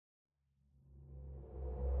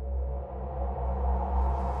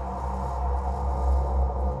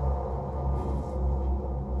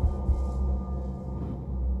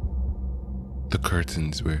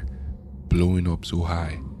curtains were blowing up so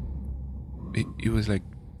high. It was like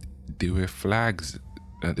they were flags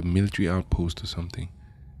at the military outpost or something.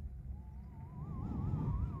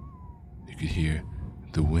 You could hear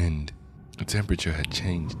the wind. The temperature had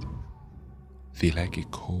changed. They like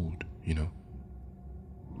it cold, you know.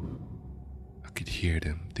 I could hear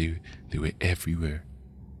them. They were everywhere.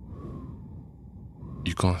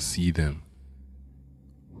 You can't see them,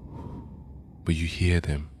 but you hear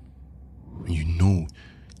them. And you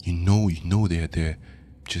know they're there,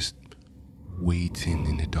 just waiting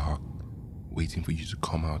in the dark, waiting for you to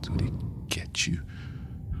come out so they get you.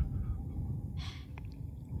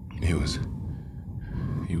 It was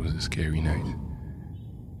a scary night.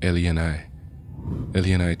 Ellie and I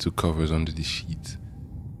took covers under the sheets.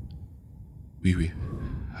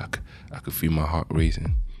 I could feel my heart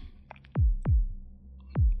racing.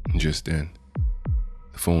 And just then,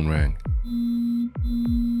 the phone rang.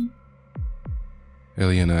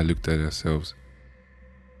 Ellie and I looked at ourselves.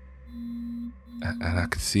 And I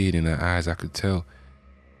could see it in her eyes. I could tell.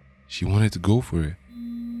 She wanted to go for it.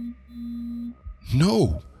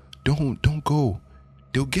 No, don't go.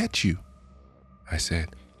 They'll get you, I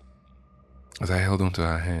said, as I held onto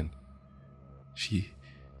her hand. She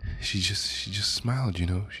just smiled, you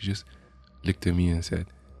know. She just looked at me and said,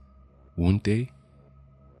 "Won't they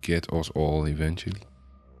get us all eventually?"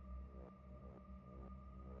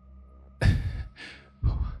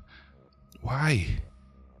 Why?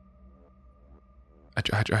 I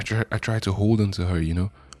tried to hold on to her, you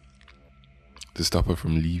know, to stop her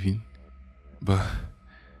from leaving. But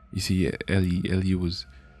you see, Ellie was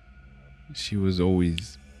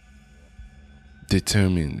always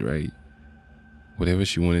determined, right? Whatever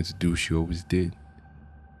she wanted to do, she always did.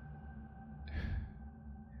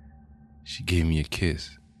 She gave me a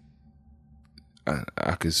kiss.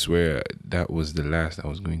 I could swear that was the last I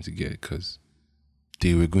was going to get, because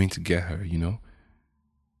they were going to get her, you know?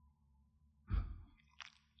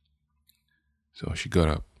 So she got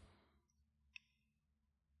up,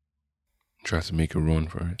 tried to make a run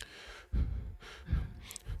for it.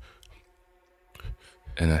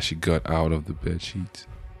 And as she got out of the bed sheets,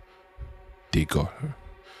 they got her.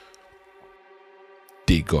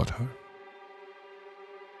 They got her.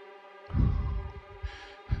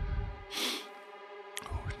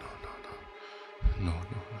 Oh, no.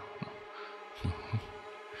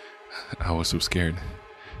 I was so scared.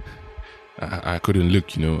 I couldn't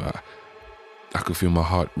look, you know. I could feel my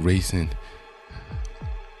heart racing.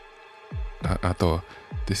 I thought,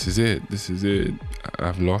 this is it.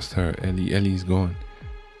 I've lost her. Ellie's gone.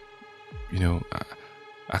 You know,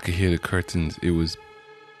 I could hear the curtains. It was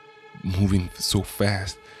moving so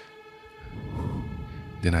fast.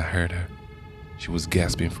 Then I heard her. She was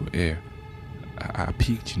gasping for air. I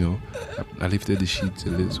peeked, you know. I lifted the sheets a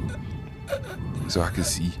little, so I could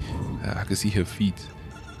see her feet.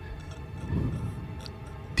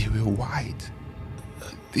 They were white.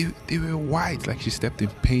 They were white, like she stepped in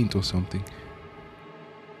paint or something.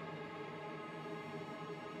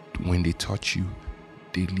 When they touch you,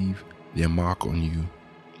 they leave their mark on you,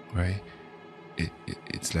 right?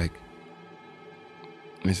 It's like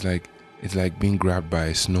being grabbed by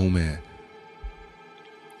a snowman.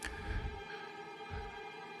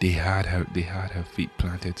 They had her feet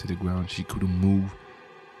planted to the ground. She couldn't move.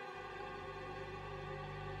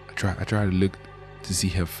 I tried to look to see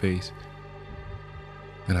her face.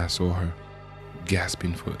 Then I saw her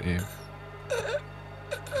gasping for air.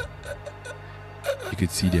 You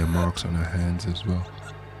could see their marks on her hands as well.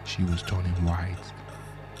 She was turning white.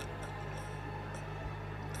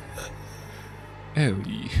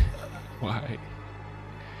 Ellie, why?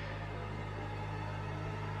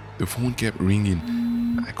 The phone kept ringing.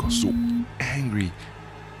 I got so angry.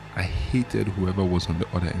 I hated whoever was on the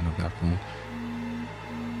other end of that phone.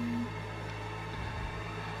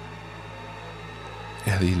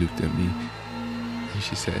 Ellie looked at me and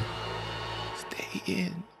she said, "Stay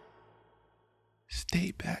in.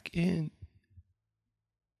 Stay back in."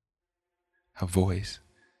 Her voice,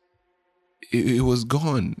 it was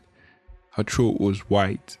gone. Her throat was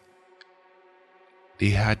white. They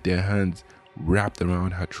had their hands wrapped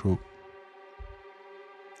around her throat.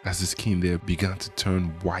 As the skin there began to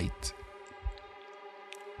turn white,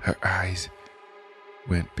 her eyes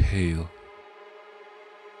went pale.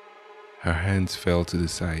 Her hands fell to the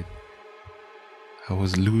side. I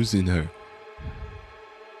was losing her.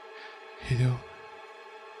 You know?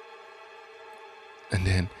 And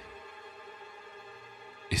then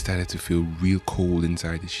it started to feel real cold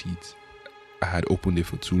inside the sheets. I had opened it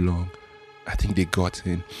for too long. I think they got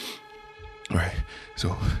in. Right?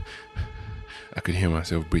 So I could hear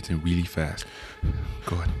myself breathing really fast.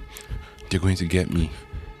 God, They're going to get me,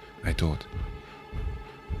 I thought.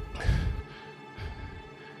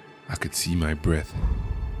 I could see my breath.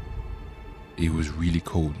 It was really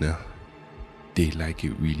cold now. They like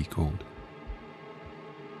it really cold.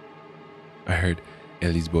 I heard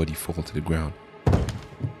Ellie's body fall to the ground.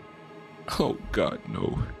 Oh God,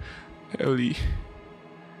 no. Ellie.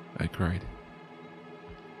 I cried.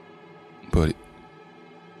 But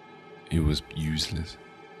it was useless.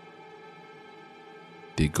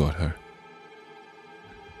 They got her.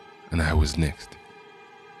 And I was next.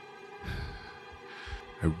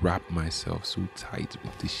 I wrapped myself so tight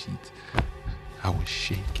with the sheets. I was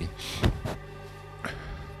shaking.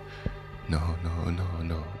 No.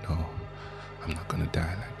 I'm not gonna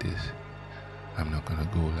die like this. I'm not gonna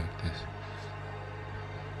go like this.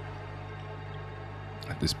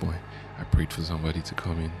 At this point, I prayed for somebody to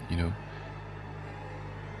come in,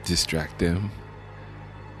 distract them.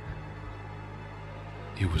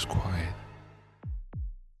 It was quiet.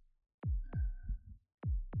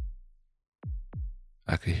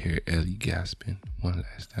 I could hear Ellie gasping one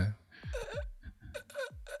last time.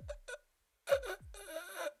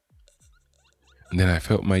 And then I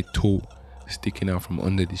felt my toe sticking out from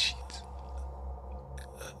under the sheets.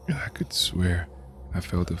 And I could swear I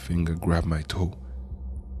felt a finger grab my toe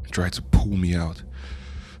and try to pull me out.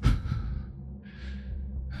 I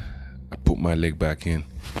put my leg back in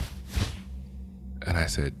and I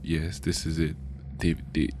said, yes, this is it.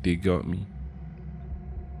 They got me.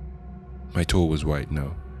 My toe was white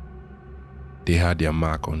now. They had their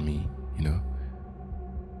mark on me, It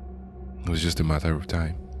was just a matter of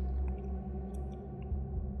time.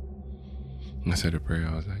 And I said a prayer.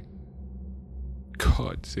 I was like,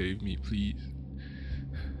 God, save me, please.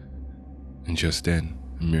 And just then,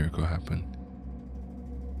 a miracle happened.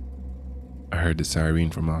 I heard the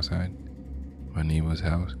siren from outside my neighbor's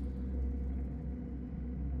house.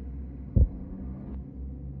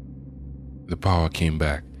 The power came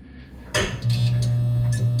back.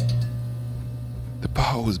 The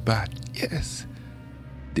power was back, yes.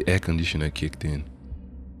 The air conditioner kicked in.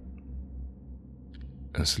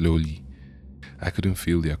 And slowly, I couldn't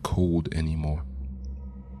feel their cold anymore.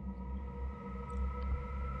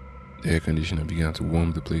 The air conditioner began to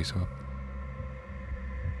warm the place up.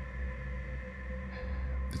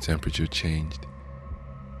 The temperature changed.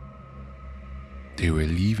 They were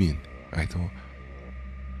leaving, I thought.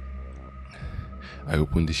 I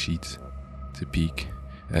opened the sheets to peek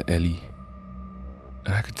at Ellie.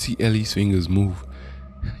 And I could see Ellie's fingers move.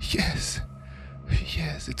 Yes,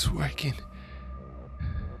 it's working.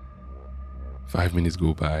 5 minutes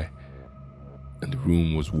go by, and the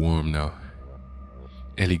room was warm now.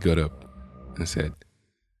 Ellie got up and said,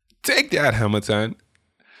 "Take that, Hamilton."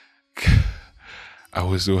 I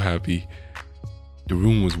was so happy. The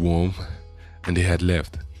room was warm, and they had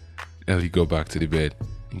left. Ellie got back to the bed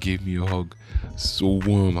and gave me a hug. So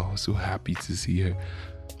warm, I was so happy to see her.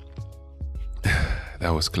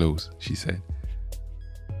 "That was close," she said.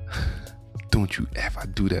 "Don't you ever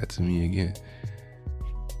do that to me again."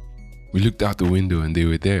 We looked out the window and they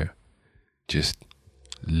were there, just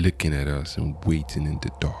looking at us and waiting in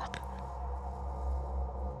the dark.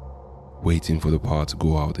 Waiting for the power to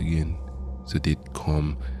go out again so they'd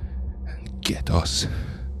come and get us.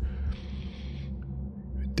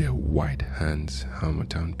 With their white hands,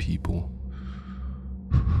 Hamilton people.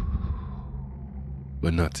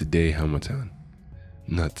 But not today, Hamilton.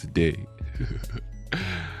 Not today.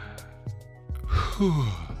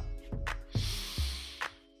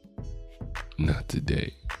 Not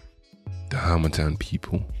today. The Hamilton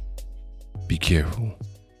people, be careful.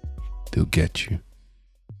 They'll get you.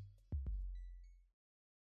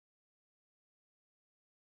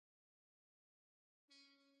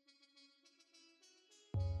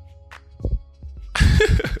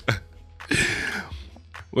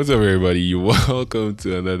 What's up, everybody? You're welcome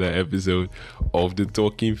to another episode of The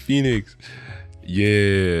Talking Phoenix.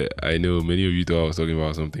 Yeah, I know many of you thought I was talking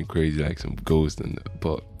about something crazy like some ghost,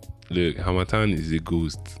 but look, Hamilton is a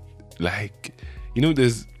ghost. Like,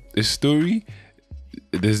 there's a story.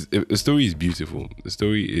 A story is beautiful. The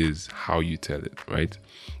story is how you tell it, right?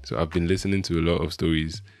 So I've been listening to a lot of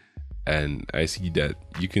stories, and I see that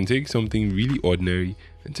you can take something really ordinary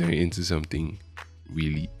and turn it into something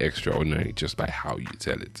really extraordinary just by how you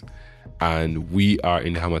tell it. And we are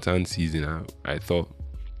in the Hamilton season. I thought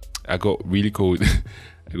I got really cold.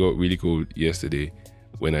 I got really cold yesterday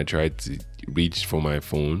when I tried to reach for my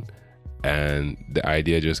phone, and the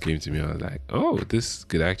idea just came to me. I was like, oh, this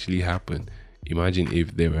could actually happen. Imagine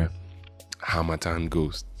if there were Hamilton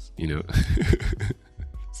ghosts,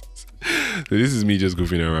 So this is me just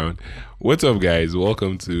goofing around. What's up, guys?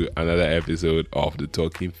 Welcome to another episode of the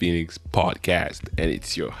Talking Phoenix podcast, and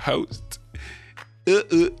it's your host.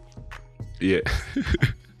 Yeah.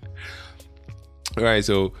 All right.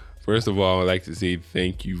 So first of all, I'd like to say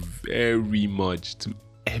thank you very much to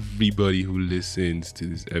everybody who listens to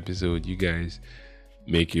this episode. You guys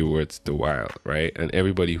make it worth the while, right? And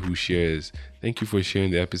everybody who shares, thank you for sharing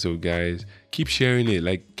the episode, guys. Keep sharing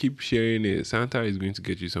it. Keep sharing it. Santa is going to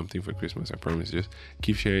get you something for Christmas, I promise. Just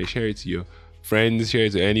keep sharing it. Share it to your friends. Share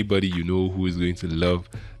it to anybody you know who is going to love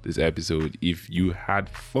this episode. If you had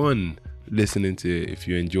fun listening to it, if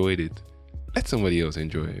you enjoyed it, let somebody else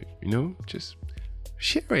enjoy it. Just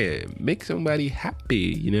share it. Make somebody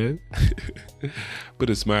happy. Put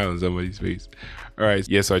a smile on somebody's face. All right.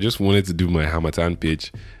 Yeah, so I just wanted to do my Harmattan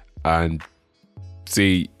pitch and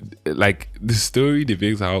say, the story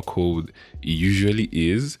depicts how cold it usually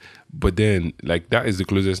is, but then, that is the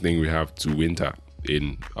closest thing we have to winter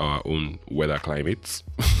in our own weather climates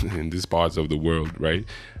in these parts of the world, right?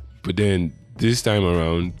 But then this time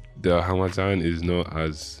around, the Harmattan is not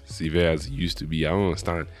as severe as it used to be. I don't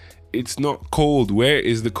understand. It's not cold. Where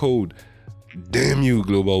is the cold? Damn you,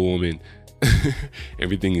 global warming.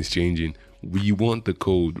 Everything is changing. We want the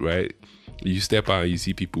cold, right? You step out and you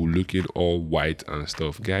see people looking all white and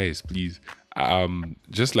stuff. Guys, please.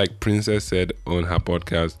 Just like Princess said on her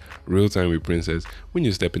podcast, Real Time with Princess, when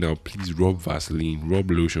you're stepping out, please rub Vaseline, rub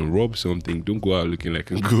lotion, rub something. Don't go out looking like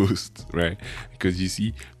a ghost, right? Because you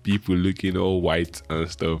see people looking all white and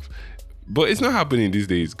stuff. But it's not happening these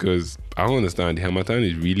days because I don't understand. The Harmattan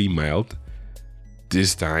is really mild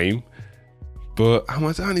this time. But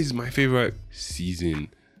Harmattan is my favorite season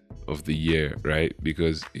of the year, right?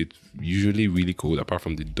 Because it's usually really cold, apart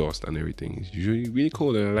from the dust and everything. It's usually really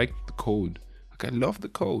cold, and I like the cold. I love the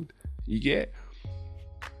cold. You get?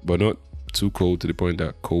 But not too cold to the point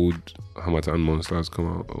that cold Harmattan monsters come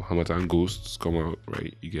out, or Harmattan ghosts come out,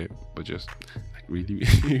 right? You get? But just really,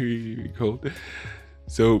 really, really cold.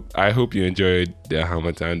 So I hope you enjoyed the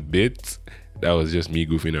Harmattan bit. That was just me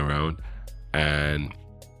goofing around. And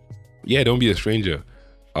yeah, don't be a stranger.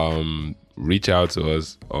 Reach out to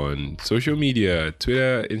us on social media,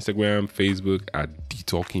 Twitter, Instagram, Facebook at The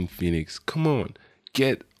Talking Phoenix. Come on,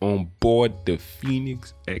 get on board the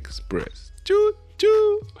Phoenix Express. Choo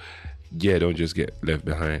choo. Yeah, don't just get left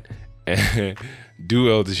behind. Do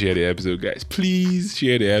well to share the episode, guys. Please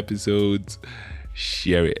share the episodes.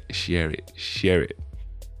 Share it.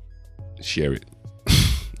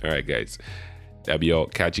 All right, guys. That'll be all.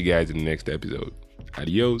 Catch you guys in the next episode.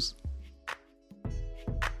 Adios.